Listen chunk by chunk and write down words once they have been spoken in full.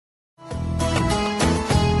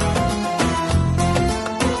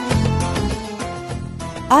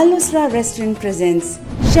Al-Usra Restaurant presents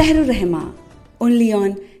Shehr-ur-Rehma, only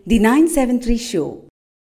on the 973 show.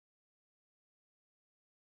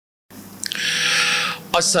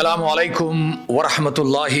 अस्सलामु अलैकुम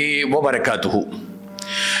वरहमतुल्लाहि वबरकातुहू।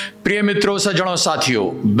 प्रिय मित्रों, सज्जनों, साथियों,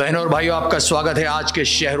 बहनों और भाइयों, आपका स्वागत है आज के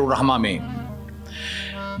शहर-उर-रहमा में,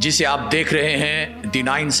 जिसे आप देख रहे हैं दी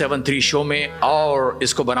 973 शो में। और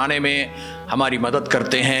इसको बनाने में हमारी मदद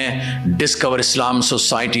करते हैं Discover Islam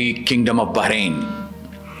Society, Kingdom of Bahrain.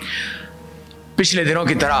 पिछले दिनों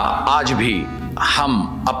की तरह आज भी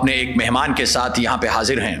हम अपने एक मेहमान के साथ यहाँ पे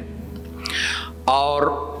हाजिर हैं। और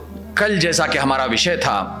कल जैसा कि हमारा विषय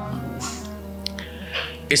था,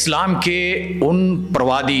 इस्लाम के उन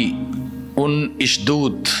प्रवादी, उन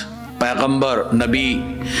इश्दूत, पैगंबर, नबी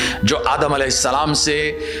जो आदम अलैहिस्सलाम से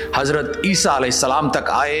हज़रत ईसा अलैहिस्सलाम तक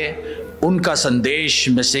आए, उनका संदेश,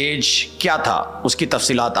 मैसेज क्या था, उसकी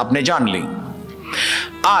तफसीलात आपने जान ली।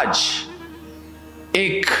 आज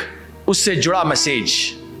एक उससे जुड़ा मैसेज,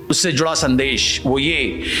 उससे जुड़ा संदेश, वो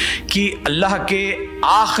ये कि अल्लाह के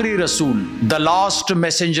आखिरी रसूल, the last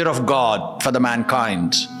messenger of God for the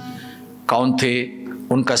mankind, कौन थे,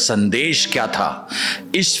 उनका संदेश क्या था।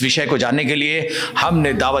 इस विषय को जानने के लिए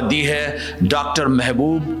हमने दावत दी है डॉक्टर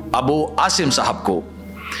महबूब अबू आसिम साहब को।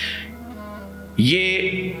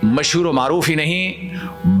 ये मशहूर व मारूफ ही नहीं,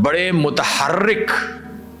 बड़े मुतहर्रिक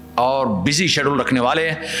और बिजी शेड्यूल रखने वाले,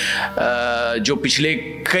 जो पिछले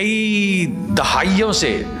कई दहाइयों से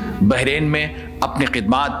बहरीन में अपनी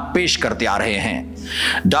खिदमात पेश करते आ रहे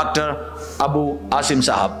हैं। डॉक्टर अबू आसिम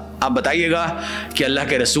साहब, आप बताइएगा कि अल्लाह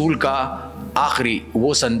के रसूल का आखिरी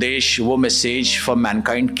वो संदेश, वो मैसेज फॉर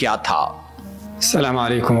मैनकाइंड क्या था। अस्सलामु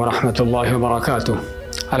अलैकुम वरहमतुल्लाहि वबरकातुहू।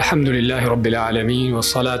 अल्हम्दुलिल्लाहि रब्बिल आलमीन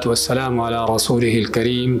वस्सलातु वस्सलामु अला रसूलिहिल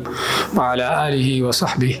करीम व अला आलिहि व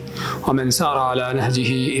सहबिहि व मन सारा अला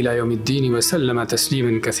नहजिहि इला यौमिद्दीन व सल्लम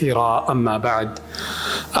तस्लीमन कसीरा, अम्मा बाद।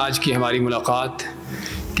 आज की हमारी मुलाकात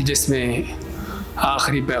कि जिसमें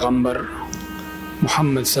आखिरी पैगंबर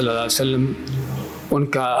मोहम्मद सल्लल्लाहु अलैहि वसल्लम,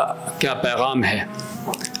 उनका क्या पैगाम है,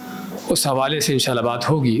 उस हवाले से इंशाअल्लाह बात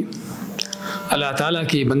होगी। अल्लाह ताला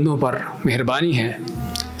की बंदों पर मेहरबानी है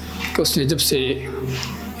कि उसने जब से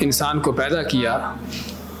इंसान को पैदा किया,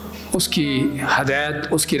 उसकी हदायत,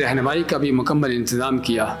 उसकी रहनुमाई का भी मुकम्मल इंतज़ाम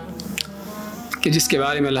किया, कि जिसके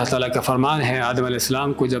बारे में अल्लाह ताला का फरमान है। आदम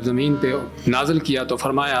अलैहिस्सलाम को जब ज़मीन पे नाज़िल किया तो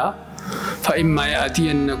फरमाया, फ़इम्मा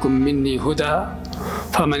यातियन्नकुम मिन्नी हुदा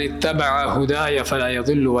फ़मन इत्तबअ हुदाया फ़ला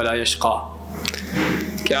यज़िल्लु वला यशक़ा।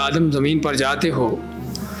 कि आदम ज़मीन पर जाते हो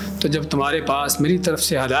तो जब तुम्हारे पास मेरी तरफ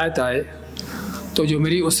से हदायत आए तो जो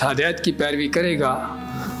मेरी उस हदायत की पैरवी करेगा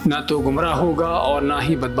ना तो गुमराह होगा और ना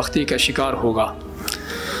ही बदबख्ती का शिकार होगा।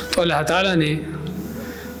 तो अल्लाह ताला ने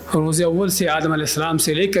रोज़ अव्वल से आदम अलैहिस्सलाम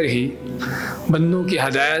से लेकर ही बंदों की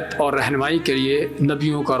हदायत और रहनुमाई के लिए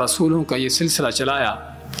नबियों का, रसूलों का ये सिलसिला चलाया,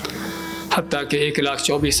 हत्ता कि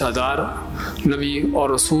 1,24,000 नबी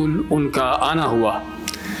और रसूल उनका आना हुआ।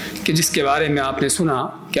 कि जिसके बारे में आपने सुना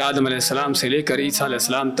कि आदम अलैहिस्सलाम से लेकर ईसा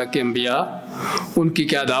अलैहिस्सलाम तक के अंबिया, उनकी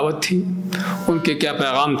क्या दावत थी, उनके क्या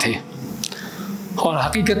पैगाम थे। और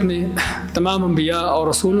हकीकत में तमाम अंबिया और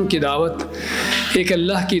रसूलों की दावत एक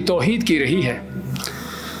अल्लाह की तौहीद की रही है।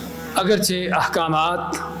 अगरचे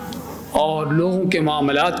अहकामात और लोगों के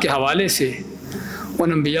मामलात के हवाले से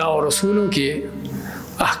उन अंबिया और रसूलों के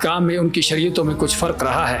अहकाम में, उनकी शरीयतों में कुछ फ़र्क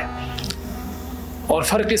रहा है। और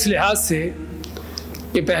फ़र्क इस लिहाज से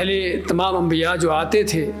कि पहले तमाम अंबिया जो आते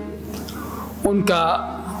थे, उनका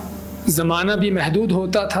ज़माना भी महदूद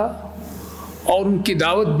होता था और उनकी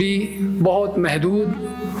दावत भी बहुत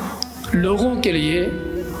महदूद लोगों के लिए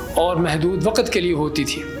और महदूद वक़्त के लिए होती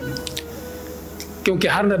थी, क्योंकि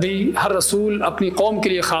हर नबी, हर रसूल अपनी कौम के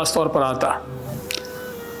लिए ख़ास तौर पर आता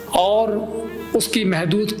और उसकी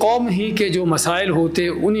महदूद कौम ही के जो मसाइल होते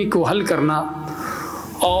उन्हीं को हल करना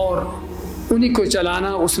और उन्हीं को चलाना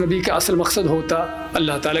उस नबी का असल मकसद होता,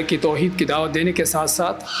 अल्लाह ताला की तौहीद की दावत देने के साथ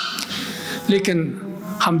साथ। लेकिन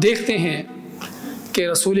हम देखते हैं कि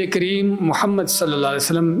रसूल करीम मोहम्मद सल्लल्लाहु अलैहि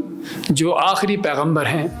वसल्लम जो आखिरी पैगंबर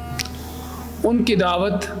हैं, उनकी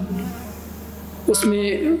दावत,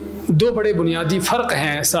 उसमें दो बड़े बुनियादी फ़र्क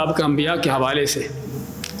हैं साबिक़ अंबिया के हवाले से।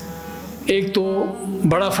 एक तो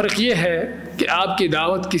बड़ा फ़र्क ये है कि आपकी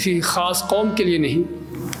दावत किसी ख़ास कौम के लिए नहीं,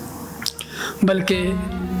 बल्कि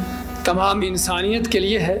तमाम इंसानियत के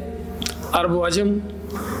लिए है। अरब व अजम,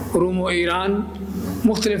 रूम व ईरान,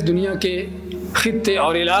 मुख्तलिफ़ दुनिया के ख़ित्ते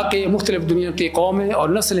और इलाक़े, मुख्तलिफ़ दुनिया की कौमें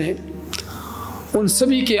और नस्लें, उन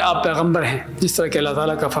सभी के आप पैगंबर हैं। जिस तरह के अल्लाह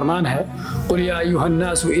ताला का फरमान है, क़ुल या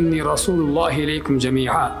अय्युहन्नासु इन्नी रसूलुल्लाहि इलैकुम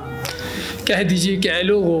जमीआ, कह दीजिए कि ऐ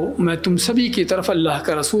लोगो, मैं तुम सभी की तरफ अल्लाह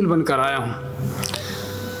का रसूल बनकर आया हूँ।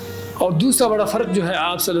 और दूसरा बड़ा फ़र्क जो है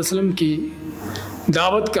आप सल्लल्लाहु अलैहि वसल्लम की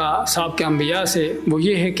دعوت کا سابقہ انبیاء سے وہ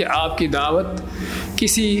یہ ہے کہ آپ کی دعوت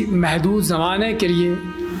کسی محدود زمانے کے لیے،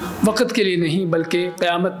 وقت کے لیے نہیں، بلکہ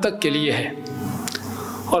قیامت تک کے لیے ہے،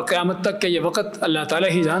 اور قیامت تک کا یہ وقت اللہ تعالیٰ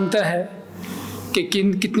ہی جانتا ہے کہ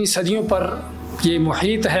کتنی صدیوں پر یہ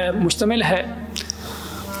محیط ہے، مشتمل ہے،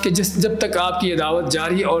 کہ جب تک آپ کی یہ دعوت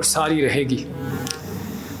جاری اور ساری رہے گی۔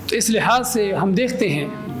 تو اس لحاظ سے ہم دیکھتے ہیں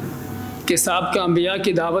کہ سابقہ انبیاء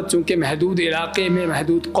کی دعوت چونکہ محدود علاقے میں،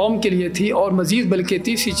 محدود قوم کے لیے تھی، اور مزید بلکہ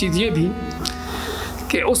تیسری چیز یہ بھی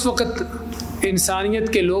کہ اس وقت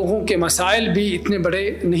انسانیت کے لوگوں کے مسائل بھی اتنے بڑے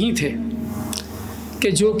نہیں تھے کہ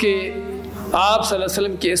جو کہ آپ صلی اللہ علیہ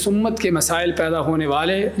وسلم کی اس امت کے مسائل پیدا ہونے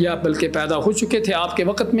والے، یا بلکہ پیدا ہو چکے تھے آپ کے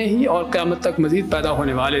وقت میں ہی، اور قیامت تک مزید پیدا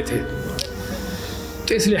ہونے والے تھے۔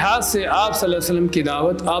 تو اس لحاظ سے آپ صلی اللہ علیہ وسلم کی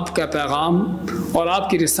دعوت، آپ کا پیغام اور آپ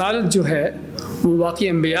کی رسالت جو ہے وہ باقی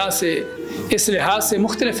انبیاء سے اس لحاظ سے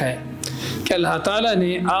مختلف ہے کہ اللہ تعالیٰ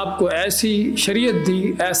نے آپ کو ایسی شریعت دی،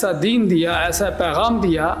 ایسا دین دیا، ایسا پیغام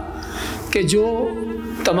دیا کہ جو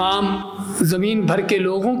تمام زمین بھر کے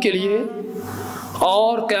لوگوں کے لیے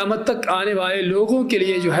اور قیامت تک آنے والے لوگوں کے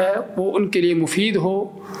لیے جو ہے وہ ان کے لیے مفید ہو،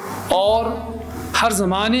 اور ہر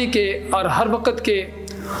زمانے کے اور ہر وقت کے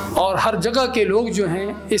اور ہر جگہ کے لوگ جو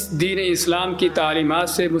ہیں اس دین اسلام کی تعلیمات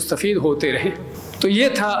سے مستفید ہوتے رہیں۔ تو یہ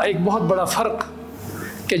تھا ایک بہت بڑا فرق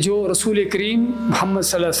کہ جو رسول کریم محمد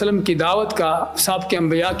صلی اللہ علیہ وسلم کی دعوت کا سابقہ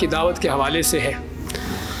انبیاء کی دعوت کے حوالے سے ہے۔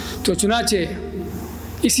 تو چنانچہ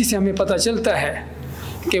اسی سے ہمیں پتہ چلتا ہے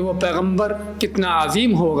کہ وہ پیغمبر کتنا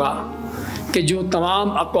عظیم ہوگا کہ جو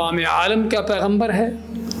تمام اقوام عالم کا پیغمبر ہے،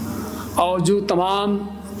 اور جو تمام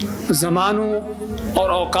زمانوں اور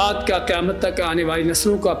اوقات کا، قیامت تک آنے والی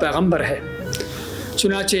نسلوں کا پیغمبر ہے۔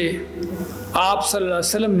 چنانچہ آپ صلی اللہ علیہ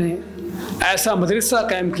وسلم نے ایسا مدرسہ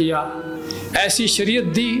قائم کیا، ایسی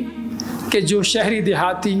شریعت دی کہ جو شہری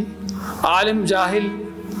دیہاتی، عالم جاہل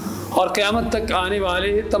اور قیامت تک آنے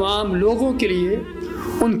والے تمام لوگوں کے لیے،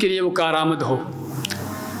 ان کے لیے وہ کارآمد ہو۔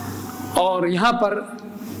 اور یہاں پر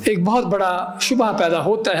ایک بہت بڑا شبہ پیدا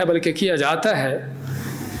ہوتا ہے، بلکہ کیا جاتا ہے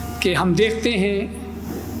کہ ہم دیکھتے ہیں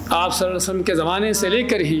آپ صلی اللہ علیہ وسلم کے زمانے سے لے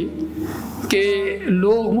کر ہی کہ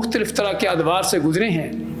لوگ مختلف طرح کے ادوار سے گزرے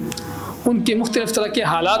ہیں، ان کے مختلف طرح کے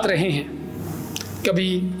حالات رہے ہیں۔ کبھی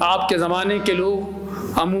آپ کے زمانے کے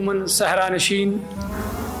لوگ عموماً صحرا نشین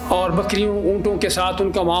اور بکریوں، اونٹوں کے ساتھ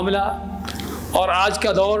ان کا معاملہ، اور آج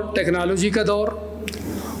کا دور ٹیکنالوجی کا دور۔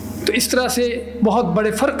 تو اس طرح سے بہت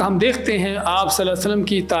بڑے فرق ہم دیکھتے ہیں آپ صلی اللہ علیہ وسلم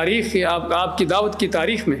کی تاریخ، آپ کی دعوت کی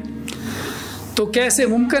تاریخ میں۔ تو کیسے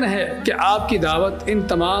ممکن ہے کہ آپ کی دعوت ان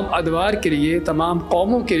تمام ادوار کے لیے، تمام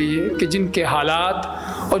قوموں کے لیے، کہ جن کے حالات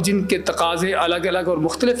اور جن کے تقاضے الگ الگ اور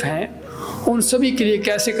مختلف ہیں، ان سبھی کے لیے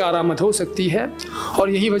کیسے کارآمد ہو سکتی ہے؟ اور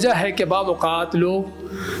یہی وجہ ہے کہ بعض اوقات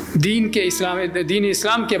لوگ دین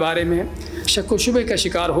اسلام کے بارے میں شک و شبہ کا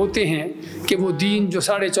شکار ہوتے ہیں کہ وہ دین جو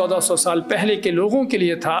 1450 سال پہلے کے لوگوں کے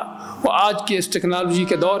لیے تھا، وہ آج کے اس ٹیکنالوجی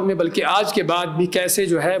کے دور میں، بلکہ آج کے بعد بھی کیسے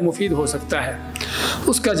جو ہے مفید ہو سکتا ہے۔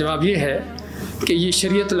 اس کا جواب یہ ہے کہ یہ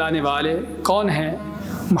شریعت لانے والے کون ہیں؟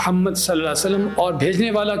 محمد صلی اللہ علیہ وسلم، اور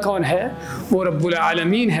بھیجنے والا کون ہے؟ وہ رب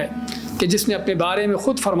العالمین ہے، کہ جس نے اپنے بارے میں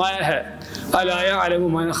خود فرمایا ہے الا یعلم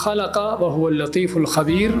من خلق وهو اللطیف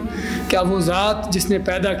الخبیر، کیا وہ ذات جس نے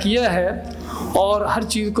پیدا کیا ہے اور ہر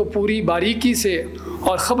چیز کو پوری باریکی سے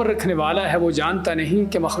اور خبر رکھنے والا ہے، وہ جانتا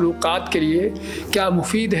نہیں کہ مخلوقات کے لیے کیا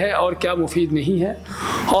مفید ہے اور کیا مفید نہیں ہے،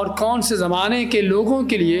 اور کون سے زمانے کے لوگوں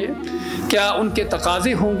کے لیے کیا ان کے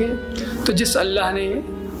تقاضے ہوں گے۔ تو جس اللہ نے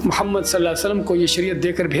محمد صلی اللہ علیہ وسلم کو یہ شریعت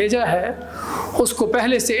دے کر بھیجا ہے، اس کو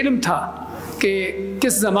پہلے سے علم تھا کہ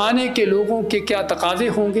کس زمانے کے لوگوں کے کیا تقاضے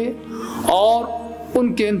ہوں گے اور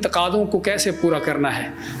ان کے ان تقاضوں کو کیسے پورا کرنا ہے۔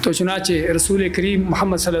 تو چنانچہ رسول کریم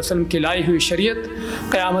محمد صلی اللہ علیہ وسلم کی لائی ہوئی شریعت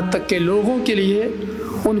قیامت تک کے لوگوں کے لیے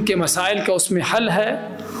ان کے مسائل کا اس میں حل ہے،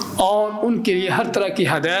 اور ان کے لیے ہر طرح کی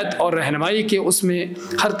ہدایت اور رہنمائی کے اس میں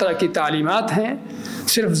ہر طرح کی تعلیمات ہیں۔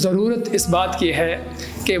 صرف ضرورت اس بات کی ہے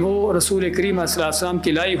کہ وہ رسول کریم صلی اللہ علیہ وسلم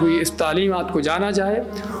کی لائی ہوئی اس تعلیمات کو جانا جائے،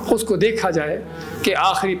 اس کو دیکھا جائے کہ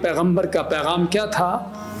آخری پیغمبر کا پیغام کیا تھا،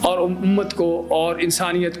 اور امت کو اور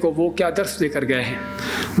انسانیت کو وہ کیا درس دے کر گئے ہیں۔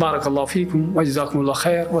 بارک اللہ فیکم وجزاکم اللہ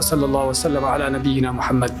خیر، وصلی اللہ وسلم علی نبینا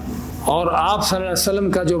محمد۔ اور آپ صلی اللہ علیہ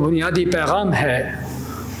وسلم کا جو بنیادی پیغام ہے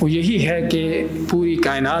وہ یہی ہے کہ پوری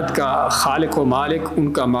کائنات کا خالق و مالک،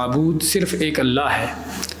 ان کا معبود صرف ایک اللہ ہے،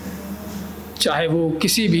 چاہے وہ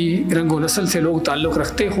کسی بھی رنگ و نسل سے لوگ تعلق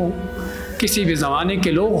رکھتے ہوں، کسی بھی زمانے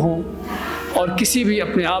کے لوگ ہوں، اور کسی بھی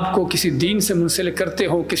اپنے آپ کو کسی دین سے منسلک کرتے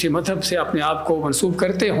ہوں، کسی مذہب سے اپنے آپ کو منسوب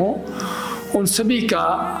کرتے ہوں، ان سبھی کا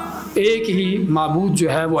ایک ہی معبود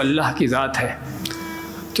جو ہے وہ اللہ کی ذات ہے۔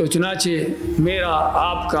 تو چنانچہ میرا،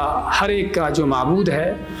 آپ کا، ہر ایک کا جو معبود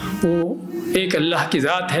ہے وہ ایک اللہ کی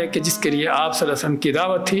ذات ہے کہ جس کے لیے آپ صلی اللہ علیہ وسلم کی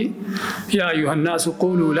دعوت تھی، یا ایھا الناس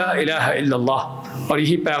قولوا لا الہ الا اللہ، اور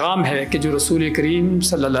یہی پیغام ہے کہ جو رسول کریم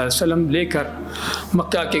صلی اللہ علیہ وسلم لے کر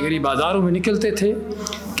مکہ کے غریب بازاروں میں نکلتے تھے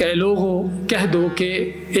کہ اے لوگوں کہہ دو کہ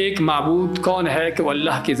ایک معبود کون ہے کہ وہ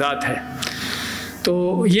اللہ کی ذات ہے۔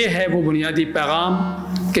 تو یہ ہے وہ بنیادی پیغام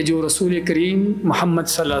کہ جو رسول کریم محمد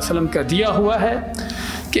صلی اللہ علیہ وسلم کا دیا ہوا ہے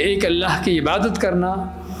کہ ایک اللہ کی عبادت کرنا،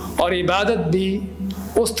 اور عبادت بھی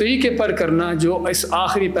اس طریقے پر کرنا جو اس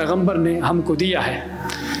آخری پیغمبر نے ہم کو دیا ہے،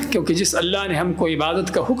 کیونکہ جس اللہ نے ہم کو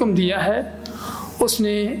عبادت کا حکم دیا ہے اس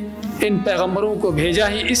نے ان پیغمبروں کو بھیجا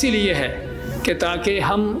ہی اسی لیے ہے کہ تاکہ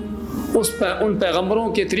ہم ان پیغمبروں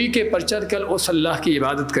کے طریقے پر چل کر اس اللہ کی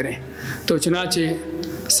عبادت کریں۔ تو چنانچہ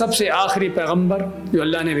سب سے آخری پیغمبر جو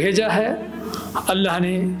اللہ نے بھیجا ہے، اللہ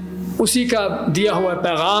نے اسی کا دیا ہوا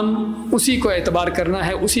پیغام، اسی کو اعتبار کرنا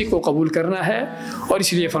ہے، اسی کو قبول کرنا ہے، اور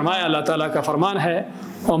اس لیے فرمایا، اللہ تعالیٰ کا فرمان ہے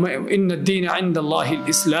ان الدین عند اللہ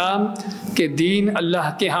الاسلام، کہ دین اللہ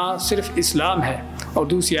کے ہاں صرف اسلام ہے، اور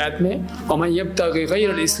دوسری آیت میں ومن یبتغی غیر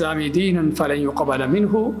الاسلام دینا فلن یقبل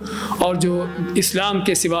منہ، اور جو اسلام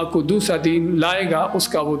کے سوا کو دوسرا دین لائے گا اس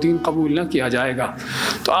کا وہ دین قبول نہ کیا جائے گا۔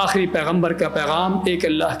 تو آخری پیغمبر کا پیغام ایک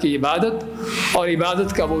اللہ کی عبادت، اور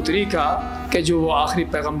عبادت کا وہ طریقہ کہ جو وہ آخری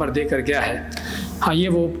پیغمبر دے کر گیا ہے۔ ہاں یہ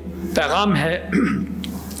وہ پیغام ہے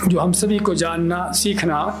جو ہم سبھی کو جاننا،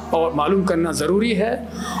 سیکھنا اور معلوم کرنا ضروری ہے،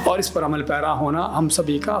 اور اس پر عمل پیرا ہونا ہم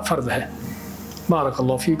سبھی کا فرض ہے۔ بارک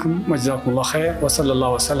اللہ فیکم وجزاکم اللہ خیر وصلی اللہ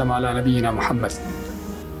وسلم علی نبینا محمد۔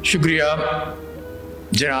 شکریہ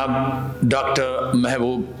جناب ڈاکٹر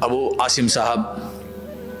محبوب ابو عاصم صاحب۔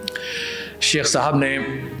 شیخ صاحب نے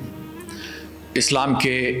اسلام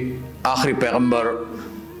کے آخری پیغمبر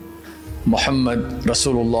محمد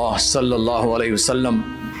رسول اللہ صلی اللہ علیہ وسلم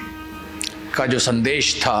کا جو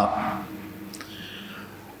سندیش تھا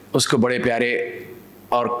اس کو بڑے پیارے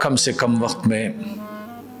اور کم سے کم وقت میں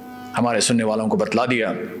ہمارے سننے والوں کو بتلا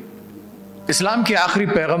دیا۔ اسلام کے آخری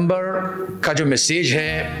پیغمبر کا جو میسیج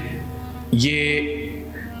ہے یہ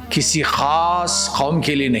کسی خاص قوم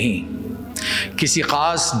کے لیے نہیں، کسی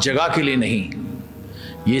خاص جگہ کے لیے نہیں،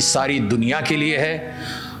 یہ ساری دنیا کے لیے ہے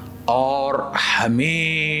اور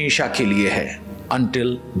ہمیشہ کے لیے ہے،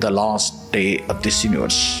 until the last day of this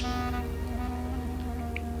universe۔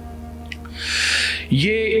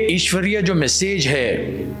 یہ ایشوریہ جو میسیج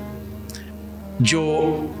ہے جو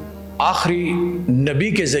آخری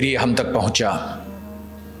نبی کے ذریعے ہم تک پہنچا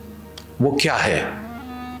وہ کیا ہے؟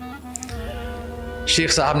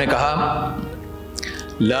 شیخ صاحب نے کہا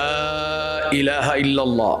لا الہ الا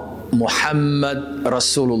اللہ محمد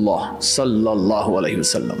رسول اللہ صلی اللہ علیہ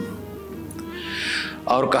وسلم،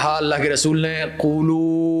 اور کہا اللہ کے رسول نے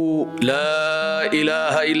قولوا لا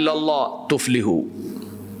الہ الا اللہ تفلحوا،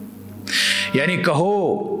 یعنی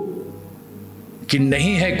کہو کہ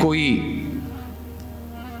نہیں ہے کوئی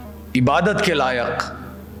عبادت کے لائق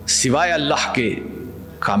سوائے اللہ کے،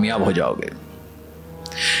 کامیاب ہو جاؤ گے۔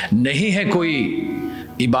 نہیں ہے کوئی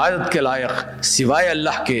عبادت کے لائق سوائے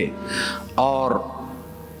اللہ کے، اور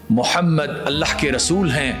محمد اللہ کے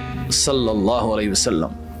رسول ہیں صلی اللہ علیہ وسلم،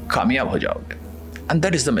 کامیاب ہو جاؤ گے۔ And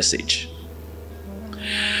that is the message۔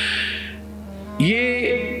 یہ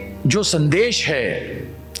جو سندیش ہے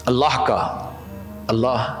اللہ کا،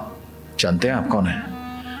 اللہ جانتے ہیں آپ کون ہے؟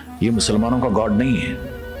 یہ مسلمانوں کا گاڈ نہیں ہے،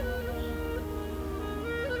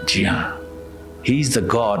 جی ہاں، He is the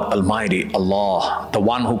God Almighty Allah, the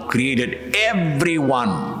one who created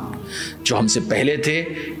everyone، جو ہم سے پہلے تھے،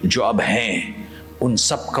 جو اب ہیں، ان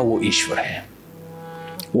سب کا وہ ایشور ہے،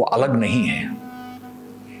 وہ الگ نہیں ہے۔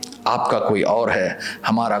 آپ کا کوئی اور ہے،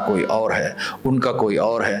 ہمارا کوئی اور ہے، ان کا کوئی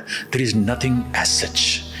اور ہے۔ There is nothing as such۔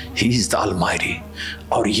 He is the Almighty،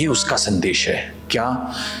 اور یہ اس کا سندیش ہے، کیا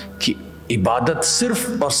کہ عبادت صرف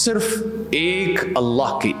اور صرف ایک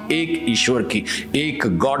اللہ کی، ایک ایشور کی، ایک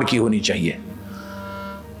گاڈ کی ہونی چاہیے،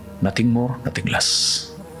 nothing more, nothing less۔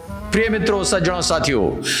 پریے متروں، سجنوں،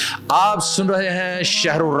 ساتھیوں، آپ سن رہے ہیں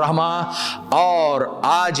شہر-ur-رحمہ، اور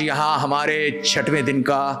آج یہاں ہمارے 6ویں دن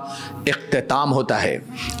کا اختتام ہوتا ہے۔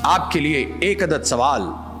 آپ کے لیے ایک عدد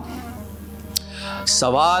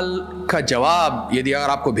سوال کا جواب یدی اگر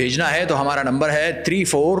آپ کو بھیجنا ہے تو ہمارا نمبر ہے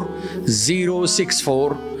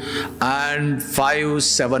 34064 and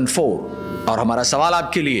 574، اور ہمارا سوال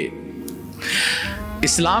آپ کے لیے،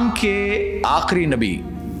 اسلام کے آخری نبی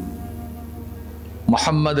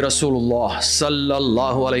محمد رسول اللہ صلی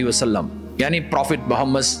اللہ علیہ وسلم، یعنی prophet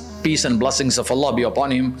Muhammad peace and blessings of Allah be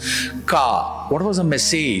upon him کا what was the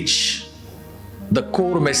message، the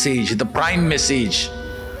core message، the prime message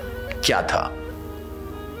کیا تھا؟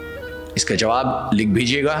 اس کا جواب لکھ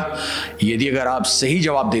بھیجیے گا۔ یدی اگر آپ صحیح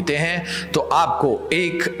جواب دیتے ہیں تو آپ کو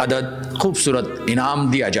ایک عدد خوبصورت انعام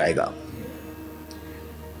دیا جائے گا۔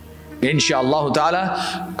 انشاءاللہ تعالی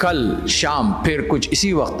کل شام پھر کچھ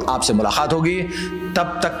اسی وقت آپ سے ملاقات ہوگی. تب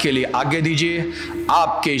تک کے لیے آگے دیجیے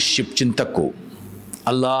آپ کے شپ چنتک کو.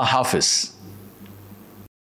 اللہ حافظ.